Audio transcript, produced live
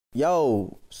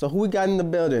Yo, so who we got in the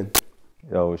building?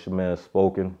 Yo, it's your man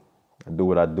Spoken. I do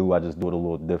what I do. I just do it a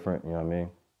little different, you know what I mean?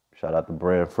 Shout out to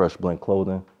brand Fresh Blend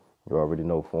Clothing. You already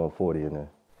know 440 in there.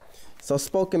 So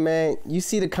Spoken, man, you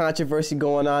see the controversy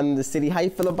going on in the city. How you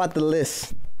feel about the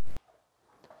list?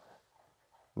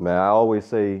 Man, I always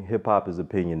say hip hop is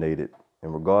opinionated.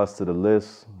 In regards to the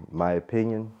list, my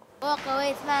opinion. Walk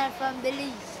away smiling from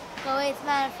Belize. Walk away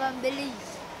smiling from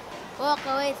Belize. Walk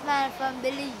away smiling from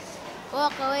Belize.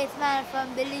 Walk away smiling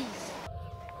from Belize.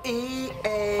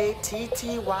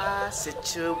 EATTY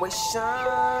situations,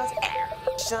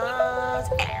 actions.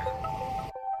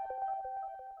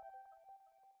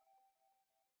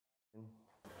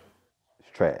 It's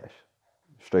trash.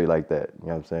 Straight like that. You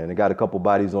know what I'm saying? They got a couple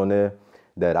bodies on there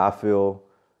that I feel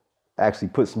actually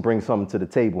bring something to the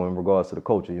table in regards to the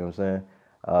culture, you know what I'm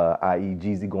saying? I.e.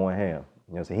 Jeezy going ham. You know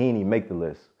what I'm saying? He didn't even make the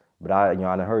list. But I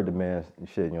done heard the man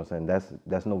shit, you know what I'm saying?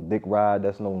 That's no dick ride,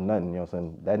 that's no nothing, you know what I'm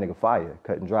saying? That nigga fire,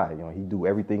 cut and dry. You know, he do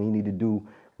everything he need to do,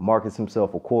 markets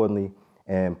himself accordingly,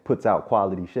 and puts out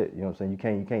quality shit. You know what I'm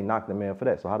saying? You can't knock the man for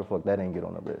that. So how the fuck that ain't get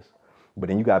on the list? But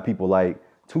then you got people like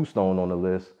Two Stone on the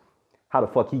list. How the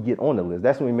fuck he get on the list?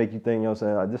 That's when we make you think, you know what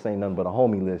I'm saying? This ain't nothing but a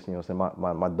homie list, you know what I'm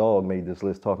saying? My dog made this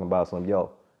list talking about some,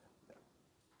 yo,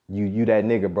 you that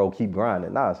nigga, bro, keep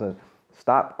grinding. Nah, son,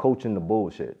 stop coaching the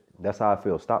bullshit. That's how I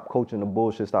feel. Stop coaching the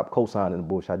bullshit. Stop co-signing the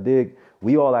bullshit. I dig.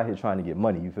 We all out here trying to get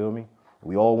money. You feel me?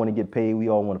 We all want to get paid. We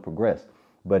all want to progress.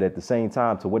 But at the same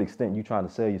time, to what extent you trying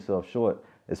to sell yourself short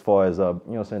as far as, you know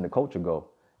what I'm saying, the culture go?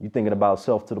 You thinking about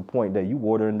self to the point that you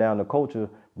watering down the culture,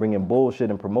 bringing bullshit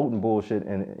and promoting bullshit.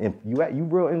 And if you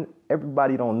real, and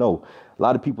everybody don't know. A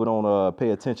lot of people don't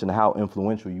pay attention to how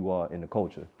influential you are in the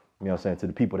culture. You know what I'm saying? To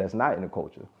the people that's not in the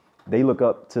culture. They look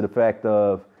up to the fact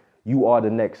of, you are the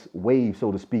next wave,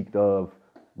 so to speak, of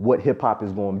what hip hop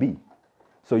is going to be.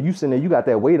 So you sitting there, you got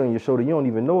that weight on your shoulder, you don't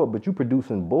even know it, but you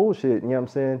producing bullshit, you know what I'm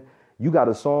saying? You got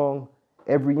a song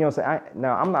every, you know what I'm saying?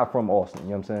 Now, I'm not from Austin, you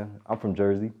know what I'm saying? I'm from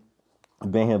Jersey.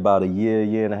 I've been here about a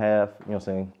year and a half, you know what I'm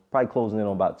saying? Probably closing in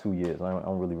on about 2 years. I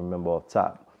don't really remember off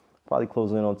top. Probably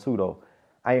closing in on 2 though.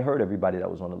 I ain't heard everybody that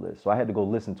was on the list. So I had to go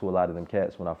listen to a lot of them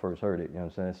cats when I first heard it, you know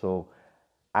what I'm saying? So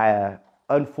I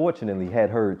unfortunately had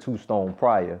heard Two Stone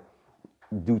prior,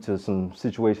 due to some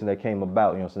situation that came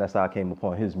about, you know, so that's how I came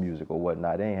upon his music or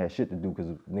whatnot. They ain't had shit to do because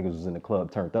niggas was in the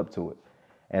club turned up to it.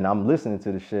 And I'm listening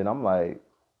to the shit and I'm like,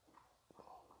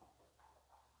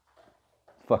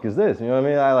 fuck is this? You know what I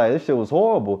mean? I like, this shit was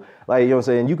horrible. Like, you know what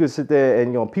I'm saying? You could sit there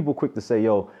and, you know, people quick to say,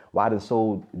 yo, well, I done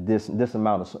sold this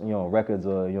amount of, you know, records,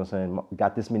 you know what I'm saying?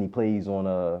 Got this many plays on,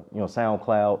 you know,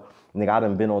 SoundCloud. Nigga, I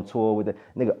done been on tour with it.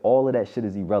 Nigga, all of that shit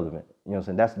is irrelevant. You know what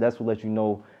I'm saying? That's what lets you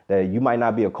know that you might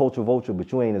not be a culture vulture,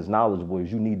 but you ain't as knowledgeable as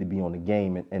you need to be on the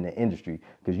game and the industry.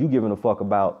 Because you giving a fuck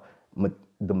about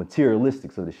the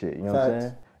materialistics of the shit. You know what I'm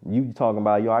saying? You talking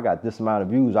about, yo, I got this amount of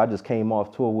views. I just came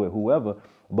off tour with whoever.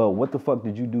 But what the fuck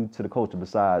did you do to the culture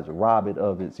besides rob it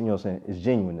of its, you know what I'm saying, its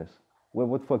genuineness?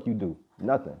 What the fuck you do?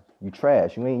 Nothing. You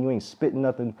trash. You ain't spitting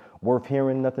nothing worth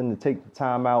hearing, nothing to take the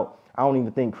time out. I don't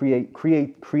even think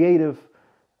creative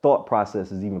thought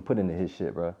process is even put into his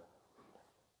shit, bro.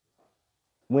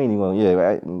 We ain't even,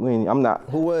 yeah, I'm not.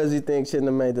 Who else you think shouldn't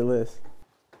have made the list?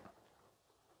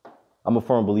 I'm a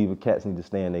firm believer cats need to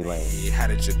stay in their lane. Hey, how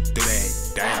did you do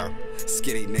that? Down.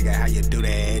 Skitty nigga, how you do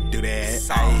that? Do that.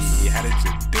 Hey, how did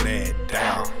you do that?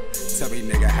 Down. Tell me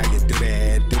nigga, how you do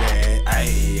that? Do that.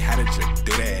 Hey, how did you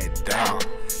do that? Down.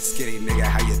 Skitty nigga,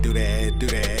 how you do that? Do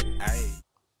that. Hey.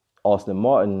 Austin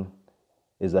Martin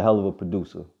is a hell of a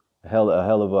producer, a hell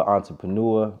of an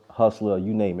entrepreneur, hustler,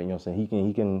 you name it. You know what I'm saying?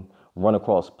 He can run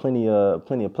across plenty of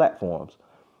platforms.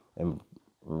 And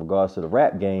in regards to the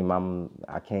rap game,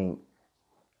 I can't.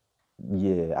 You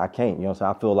know what I'm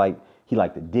saying? I feel like he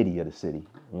like the Diddy of the city.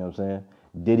 You know what I'm saying?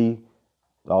 Diddy,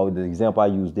 the example I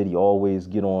use, Diddy always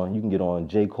you can get on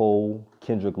J. Cole,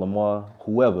 Kendrick Lamar,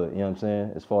 whoever, you know what I'm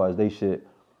saying? As far as they shit,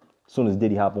 as soon as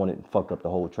Diddy hop on it, fucked up the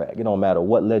whole track. It don't matter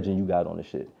what legend you got on the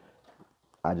shit.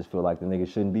 I just feel like the nigga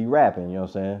shouldn't be rapping, you know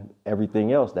what I'm saying?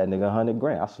 Everything else, that nigga 100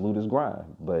 grand. I salute his grind.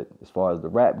 But as far as the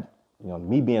rap, you know,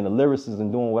 me being a lyricist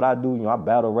and doing what I do, you know, I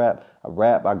battle rap, I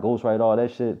ghostwrite, all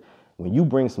that shit. When you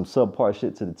bring some subpar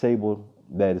shit to the table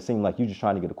that it seems like you just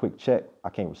trying to get a quick check, I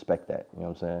can't respect that, you know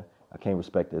what I'm saying? I can't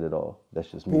respect it at all. That's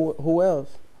just me. Who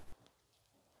else?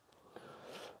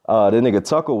 The nigga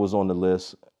Tucka was on the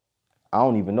list. I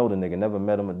don't even know the nigga, never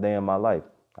met him a day in my life.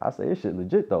 I say this shit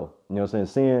legit though. You know what I'm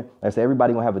saying? I say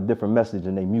everybody gonna have a different message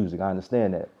in their music. I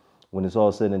understand that. When it's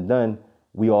all said and done,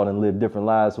 we all done live different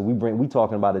lives. So we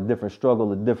talking about a different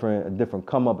struggle, a different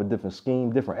come up, a different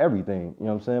scheme, different everything. You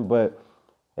know what I'm saying? But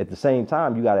at the same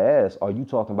time, you gotta ask, are you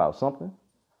talking about something?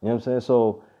 You know what I'm saying?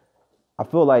 So I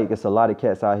feel like it's a lot of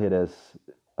cats out here that's,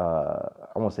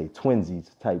 I want to say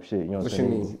twinsies type shit. You know what I'm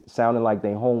saying? you mean? Sounding like they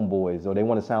homeboys, or they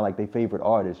want to sound like they favorite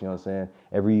artists. You know what I'm saying?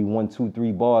 Every 1, 2,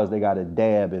 3 bars, they got a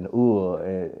dab and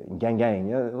and gang gang.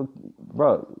 You know,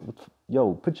 bro,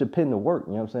 yo, put your pen to work.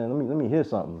 You know what I'm saying? Let me hear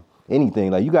something. Anything.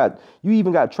 Like you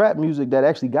even got trap music that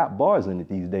actually got bars in it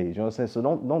these days. You know what I'm saying? So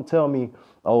don't tell me,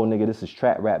 oh nigga, this is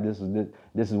trap rap. This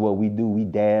is what we do. We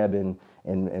dab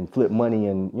and flip money,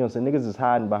 and you know what I'm saying? Niggas is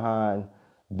hiding behind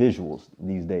visuals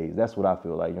these days. That's what I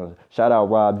feel like. You know, shout out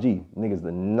Rob G. Nigga's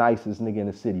the nicest nigga in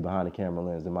the city behind the camera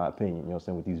lens, in my opinion. You know what I'm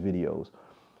saying? With these videos.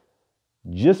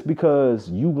 Just because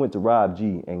you went to Rob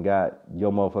G and got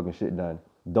your motherfucking shit done,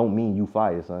 don't mean you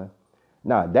fire, son.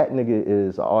 Nah, that nigga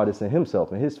is an artist in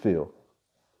himself, in his field.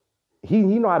 He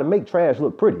know how to make trash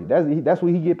look pretty. That's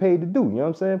what he get paid to do. You know what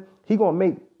I'm saying? He gonna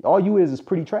make, all you is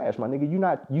pretty trash, my nigga. You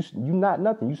not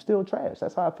nothing. You still trash.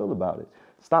 That's how I feel about it.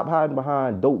 Stop hiding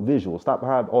behind dope visuals. Stop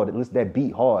behind, oh, that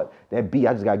beat hard. That beat,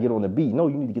 I just gotta get on the beat. No,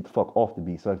 you need to get the fuck off the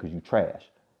beat, son, because you trash.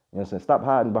 You know what I'm saying? Stop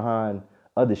hiding behind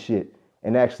other shit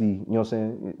and actually, you know what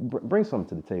I'm saying, bring something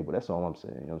to the table. That's all I'm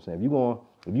saying. You know what I'm saying?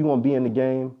 If you gonna be in the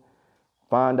game,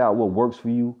 find out what works for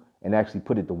you and actually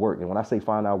put it to work. And when I say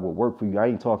find out what works for you, I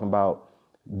ain't talking about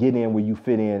get in where you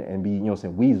fit in and be, you know what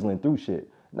I'm saying, weaseling through shit.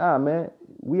 Nah, man,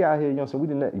 we out here, you know what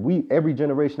I'm saying, every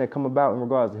generation that come about in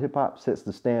regards to hip hop sets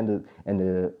the standard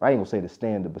and I ain't gonna say the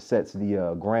standard, but sets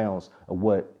the grounds of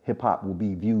what hip hop will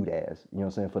be viewed as, you know what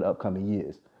I'm saying, for the upcoming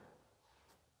years.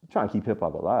 I'm trying to keep hip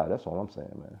hop alive, that's all I'm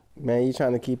saying, man. Man, you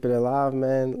trying to keep it alive,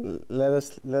 man. Let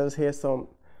us hear some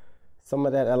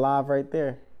of that alive right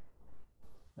there.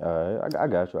 All right, I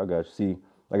got you. See,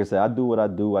 like I said, I do what I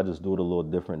do. I just do it a little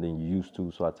different than you used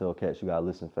to. So I tell cats, you gotta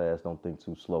listen fast. Don't think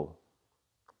too slow.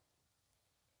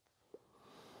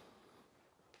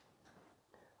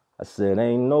 I said,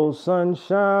 ain't no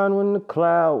sunshine when the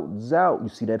clouds out. You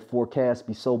see that forecast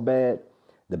be so bad?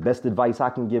 The best advice I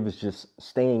can give is just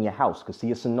stay in your house. Because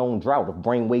see, it's a known drought of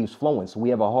brain waves flowing. So we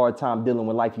have a hard time dealing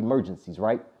with life emergencies,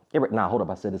 right? Nah, hold up.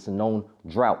 I said it's a known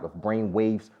drought of brain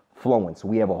waves flowing. So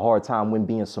we have a hard time when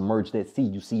being submerged at sea.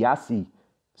 You see, I see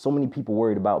so many people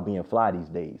worried about being fly these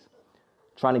days,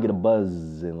 trying to get a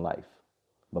buzz in life.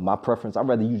 But my preference, I'd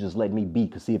rather you just let me be.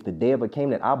 Because see, if the day ever came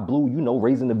that I blew, you know,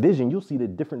 raising the vision, you'll see the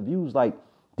different views like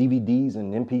DVDs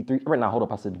and MP3s. Right now, hold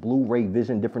up, I said Blu-ray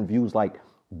vision, different views like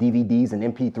DVDs and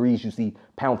MP3s. You see,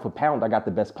 pound for pound, I got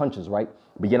the best punches, right?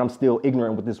 But yet I'm still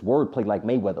ignorant with this wordplay like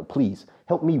Mayweather. Please,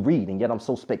 help me read, and yet I'm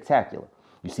so spectacular.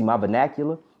 You see my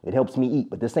vernacular? It helps me eat,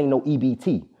 but this ain't no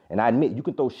EBT. And I admit, you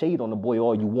can throw shade on the boy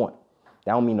all you want.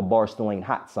 That don't mean the bar still ain't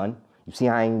hot, son. You see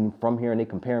I ain't from here and they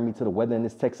comparing me to the weather in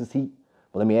this Texas heat?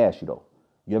 But let me ask you though,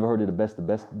 you ever heard of the best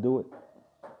to do it?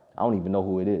 I don't even know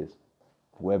who it is.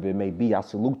 Whoever it may be, I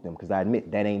salute them because I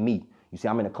admit that ain't me. You see,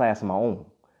 I'm in a class of my own.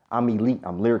 I'm elite,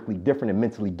 I'm lyrically different and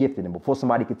mentally gifted. And before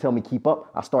somebody could tell me keep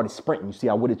up, I started sprinting. You see,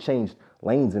 I would have changed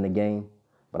lanes in the game,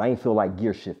 but I ain't feel like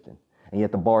gear shifting. And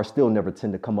yet the bars still never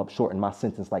tend to come up short in my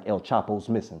sentence like El Chapo's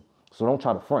missing. So don't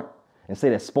try to front and say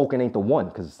that spoken ain't the one,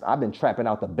 because I've been trapping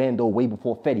out the bando way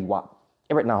before Fetty Wap.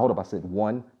 Now, hold up, I said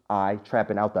one eye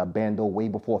trapping out the bando way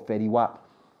before Fetty Wap.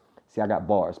 See, I got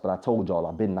bars, but I told y'all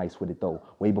I've been nice with it though.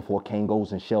 Way before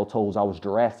Kangos and Shell Toes, I was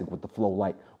Jurassic with the flow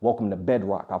like welcome to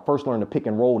Bedrock. I first learned to pick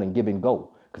and roll and give and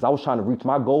go, because I was trying to reach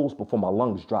my goals before my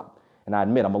lungs dropped. And I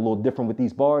admit I'm a little different with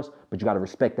these bars, but you gotta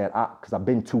respect that because I've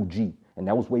been 2G. And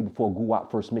that was way before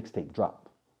Guwap first mixtape dropped.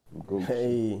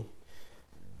 Hey,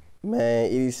 man,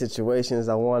 Eatty Situations,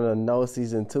 I want to know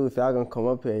season 2. If y'all gonna come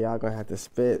up here, y'all gonna have to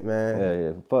spit, man.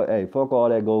 Yeah. Fuck all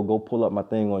that. Go pull up my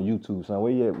thing on YouTube, son.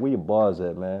 Where your bars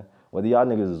at, man? Whether y'all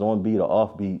niggas is on beat or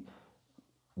off beat,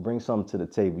 bring something to the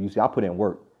table. You see, I put in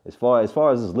work. As far as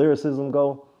this lyricism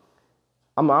go,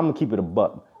 I'm gonna keep it a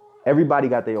buck. Everybody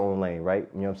got their own lane, right?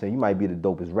 You know what I'm saying? You might be the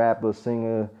dopest rapper,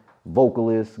 singer,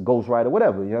 vocalist, ghostwriter,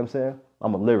 whatever, you know what I'm saying?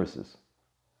 I'm a lyricist.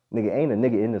 Nigga, ain't a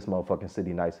nigga in this motherfucking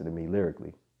city nicer than me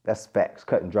lyrically. That's facts,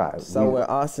 cut and dry. So in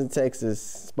Austin, Texas,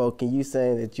 spoken, you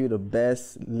saying that you the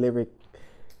best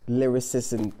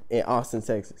lyricist in Austin,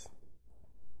 Texas?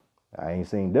 I ain't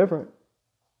seen different.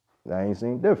 You know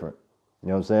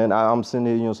what I'm saying? I'm sitting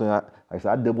here, you know what I'm saying? Like I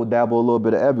said, I dibble-dabble a little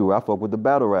bit of everywhere. I fuck with the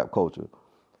battle rap culture.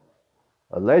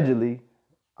 Allegedly,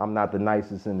 I'm not the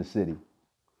nicest in the city.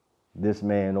 This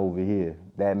man over here,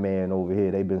 that man over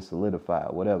here, they been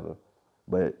solidified, whatever.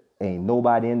 But ain't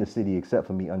nobody in the city except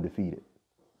for me undefeated.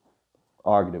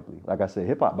 Arguably. Like I said,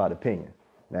 hip-hop about opinion.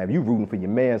 Now, if you rooting for your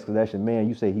mans because that's your man,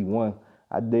 you say he won,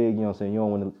 I dig, you know what I'm saying? You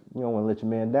don't want to let your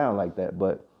man down like that.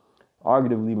 But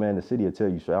arguably, man, the city will tell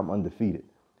you straight, I'm undefeated.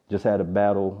 Just had a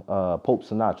battle, POPE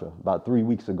Sinatra, about 3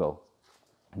 weeks ago.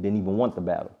 didn't even want the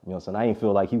battle. You know what I'm saying? I didn't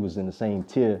feel like he was in the same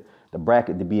tier, the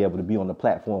bracket, to be able to be on the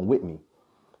platform with me.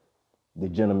 The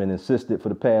gentleman insisted for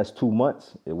the past 2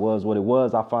 months. It was what it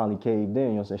was. I finally caved in. You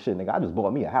know what I'm saying? Shit, nigga, I just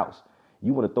bought me a house.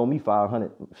 You want to throw me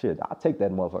 500? Shit, I'll take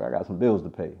that motherfucker. I got some bills to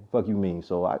pay. Fuck you mean?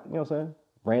 So I, you know what I'm saying?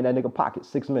 Ran that nigga pocket,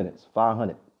 6 minutes,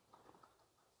 500.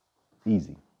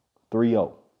 Easy,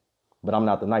 3-0. But I'm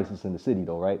not the nicest in the city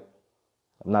though, right?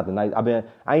 I'm not the nice.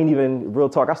 I ain't even, real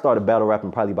talk, I started battle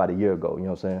rapping probably about a year ago, you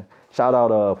know what I'm saying? Shout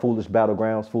out Foolish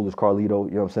Battlegrounds, Foolish Carlito,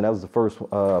 you know what I'm saying? That was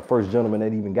the first gentleman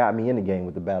that even got me in the game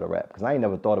with the battle rap. Because I ain't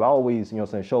never thought of, I always, you know what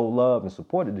I'm saying, showed love and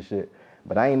supported the shit.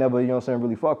 But I ain't never, you know what I'm saying,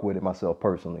 really fuck with it myself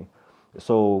personally.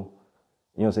 So,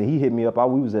 you know what I'm saying, he hit me up.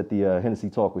 We was at the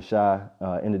Hennessy Talk with Shy,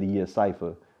 end of the year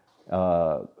cypher.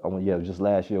 Yeah, it was just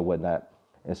last year or whatnot.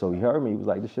 And so he heard me, he was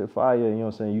like, this shit fire, you know what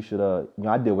I'm saying, you should, you know,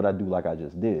 I did what I do like I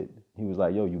just did. He was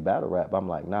like, yo, you battle rap? I'm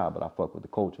like, nah, but I fuck with the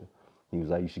culture. He was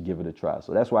like, you should give it a try.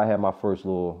 So that's why I had my first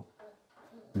little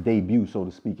debut, so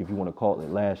to speak, if you want to call it,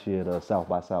 last year at South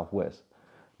by Southwest.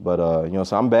 But, you know,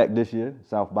 so I'm back this year,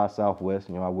 South by Southwest.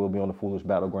 You know, I will be on the Foolish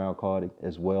Battleground card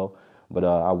as well. But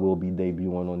I will be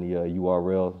debuting on the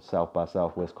URL South by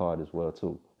Southwest card as well,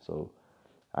 too. So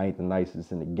I ain't the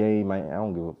nicest in the game. I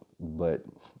don't give a, but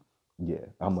yeah,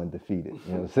 I'm undefeated.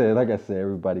 You know what I'm saying? Like I said,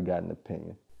 everybody got an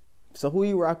opinion. So who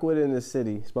you rock with in the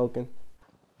city, Spoken?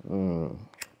 Now,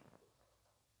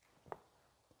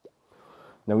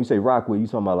 when you say rock with, you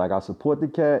talking about like I support the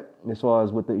cat as far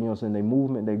as with the, you know what I'm saying, they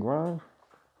movement, they grind?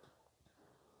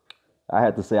 I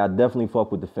had to say I definitely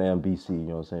fuck with the Fam BC, you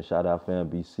know what I'm saying? Shout out Fam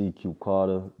BC, Q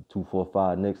Carter,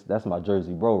 245 Knicks. That's my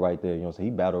Jersey bro right there, you know what I'm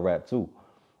saying? He battle rap too.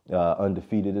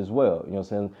 Undefeated as well, you know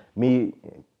what I'm saying?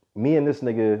 Me and this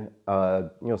nigga, you know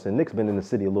what I'm saying, Nick's been in the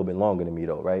city a little bit longer than me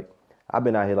though, right? I've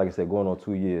been out here, like I said, going on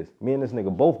 2 years. Me and this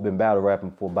nigga both been battle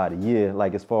rapping for about a year,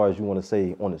 like as far as you want to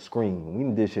say on the screen.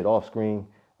 We did shit off screen,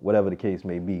 whatever the case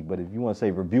may be. But if you want to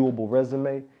say reviewable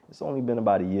resume, it's only been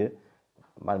about a year.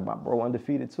 My bro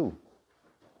undefeated too.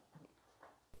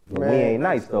 But we ain't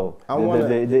nice though.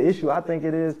 The issue I think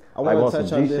it is, like on some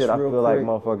G shit, I feel like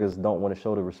motherfuckers don't want to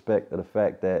show the respect of the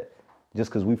fact that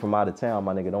just because we from out of town,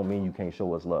 my nigga, don't mean you can't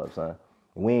show us love, son.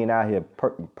 We ain't out here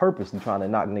purposely trying to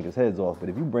knock niggas' heads off. But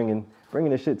if you bringing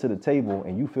this shit to the table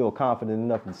and you feel confident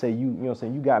enough to say you know what I'm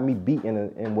saying, you got me beat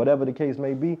in whatever the case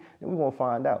may be, then we gonna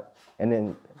find out. And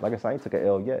then, like I said, I ain't took an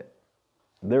L yet.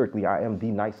 Lyrically, I am the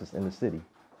nicest in the city.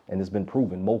 And it's been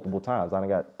proven multiple times. I done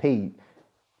got paid,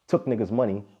 took niggas'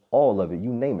 money, all of it, you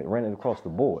name it, ran it across the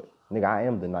board. Nigga, I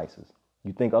am the nicest.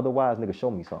 You think otherwise, nigga,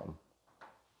 show me something.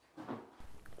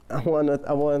 I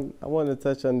want to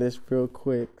touch on this real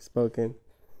quick, Spoken.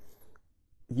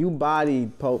 You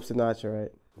bodied Pope Sinatra,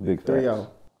 right? Big 3-0.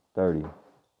 30.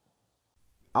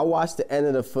 I watched the end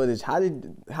of the footage. How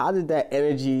did that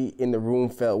energy in the room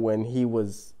felt when he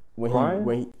was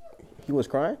crying? He was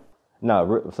crying?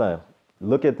 Nah, son,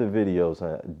 look at the videos,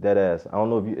 dead ass. I don't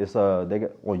know if you, it's they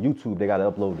got on YouTube, they got to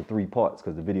upload the 3 parts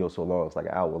because the video's so long, it's like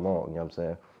an hour long, you know what I'm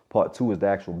saying? Part 2 is the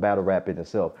actual battle rap in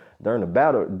itself.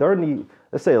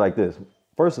 Let's say it like this.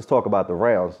 First, let's talk about the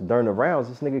rounds. During the rounds,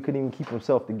 this nigga couldn't even keep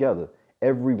himself together.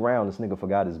 Every round, this nigga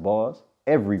forgot his bars.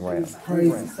 Every round. It's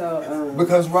crazy. So,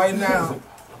 because right now,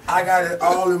 I got it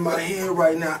all in my head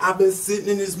right now. I've been sitting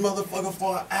in this motherfucker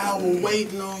for an hour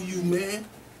waiting on you, man.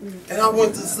 And I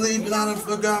went to sleep and I done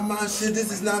forgot my shit.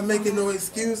 This is not making no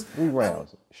excuse. 3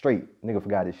 rounds. Straight. Nigga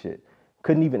forgot his shit.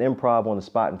 Couldn't even improv on the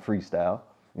spot and freestyle.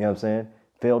 You know what I'm saying?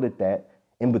 Failed at that.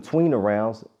 In between the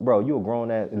rounds, bro, you a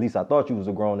grown ass, at least I thought you was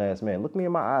a grown ass man. Look me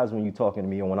in my eyes when you talking to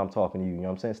me or when I'm talking to you, you know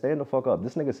what I'm saying? Stand the fuck up.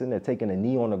 This nigga sitting there taking a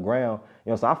knee on the ground.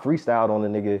 You know, so I freestyled on the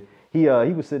nigga. He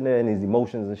was sitting there in his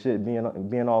emotions and shit,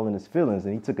 being all in his feelings,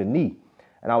 and he took a knee.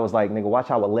 And I was like, nigga, watch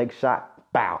how a leg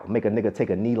shot, bow, make a nigga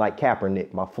take a knee like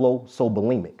Kaepernick. My flow, so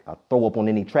bulimic. I throw up on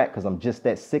any track because I'm just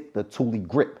that sick, the Thule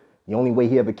grip. The only way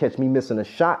he ever catch me missing a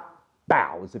shot,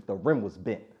 bow, is if the rim was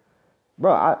bent.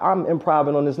 Bro, I'm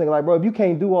improving on this nigga. Like, bro, if you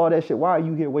can't do all that shit, why are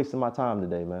you here wasting my time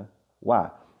today, man?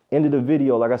 Why? End of the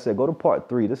video, like I said, go to part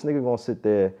 3. This nigga gonna sit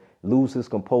there, lose his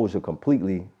composure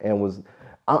completely, and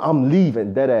I'm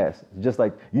leaving, dead ass. Just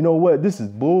like, you know what? This is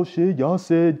bullshit. Y'all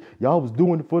said y'all was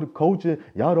doing it for the culture.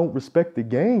 Y'all don't respect the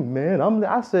game, man.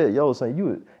 I said, yo, son,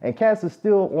 you. And Cass is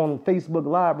still on Facebook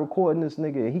Live recording this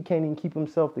nigga, and he can't even keep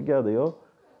himself together, yo.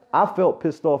 I felt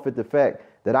pissed off at the fact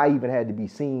that I even had to be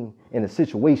seen in a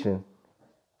situation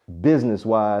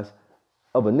business-wise,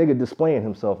 of a nigga displaying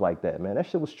himself like that, man. That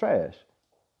shit was trash.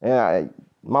 And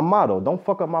my motto, don't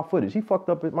fuck up my footage. He fucked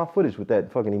up my footage with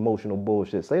that fucking emotional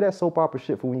bullshit. Say that soap opera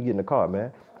shit for when you get in the car,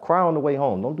 man. Cry on the way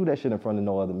home. Don't do that shit in front of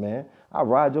no other man. I'll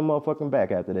ride your motherfucking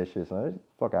back after that shit, son.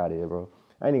 Fuck out of here, bro.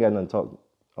 I ain't even got nothing to talk.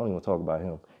 I don't even talk about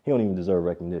him. He don't even deserve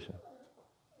recognition.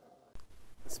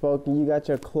 Spoken, you got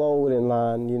your clothing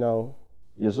line, you know.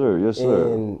 Yes, sir. Yes,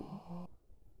 sir.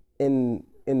 In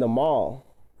the mall.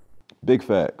 Big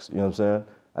facts, you know what I'm saying?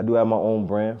 I do have my own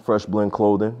brand, Fresh Blend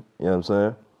Clothing, you know what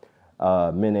I'm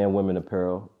saying? Men and women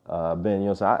apparel. Been, you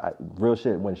know what I'm saying? Real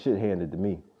shit, when shit handed to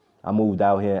me. I moved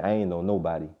out here, I ain't know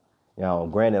nobody. You know,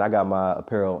 granted, I got my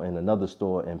apparel in another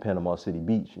store in Panama City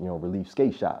Beach, you know, Relief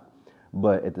Skate Shop.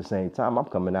 But at the same time, I'm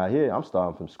coming out here, I'm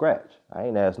starting from scratch. I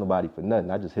ain't asked nobody for nothing.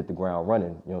 I just hit the ground running,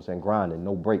 you know what I'm saying? Grinding,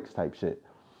 no breaks type shit.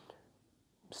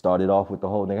 Started off with the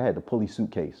whole thing. I had the pulley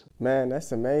suitcase. Man,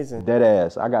 that's amazing. Dead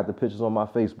ass. I got the pictures on my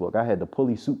Facebook. I had the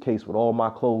pulley suitcase with all my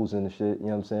clothes and the shit. You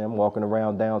know what I'm saying? I'm walking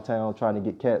around downtown trying to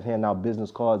get cats, handing out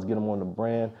business cards, get them on the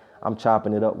brand. I'm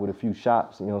chopping it up with a few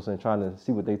shops, you know what I'm saying, trying to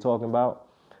see what they talking about.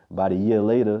 About a year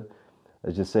later,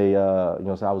 let's just say, you know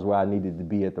what I'm saying, I was where I needed to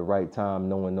be at the right time.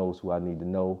 No one knows who I need to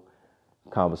know.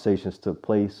 Conversations took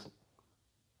place.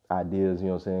 Ideas, you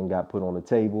know what I'm saying, got put on the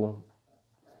table.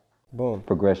 Boom.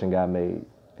 Progression got made.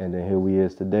 And then here we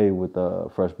is today with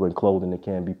Fresh Blend Clothing that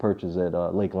can be purchased at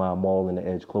Lakeline Mall in the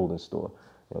Edge Clothing Store. You know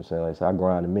what I'm saying? Like I said, I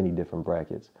grind in many different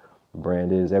brackets. The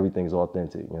brand is, everything's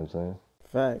authentic, you know what I'm saying?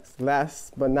 Facts.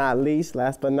 Last but not least,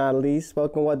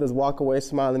 Spoken, what does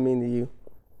WalkAwaySmilin mean to you?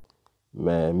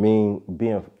 Man,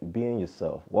 being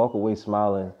yourself. Walk away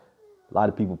smiling. A lot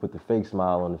of people put the fake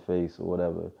smile on the face or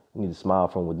whatever. You need to smile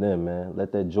from within, man.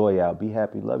 Let that joy out. Be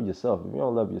happy. Love yourself. If you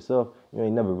don't love yourself, you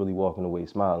ain't never really walking away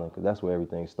smiling, because that's where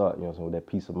everything starts, you know what I'm saying, with that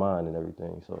peace of mind and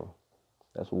everything. So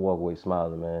that's what walk away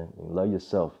smiling, man. And love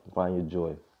yourself. Find your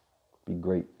joy. Be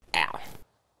great. Ow.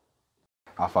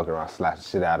 I fuck around, slash the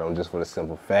shit out of them just for the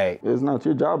simple fact. It's not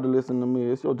your job to listen to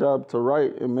me. It's your job to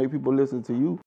write and make people listen to you.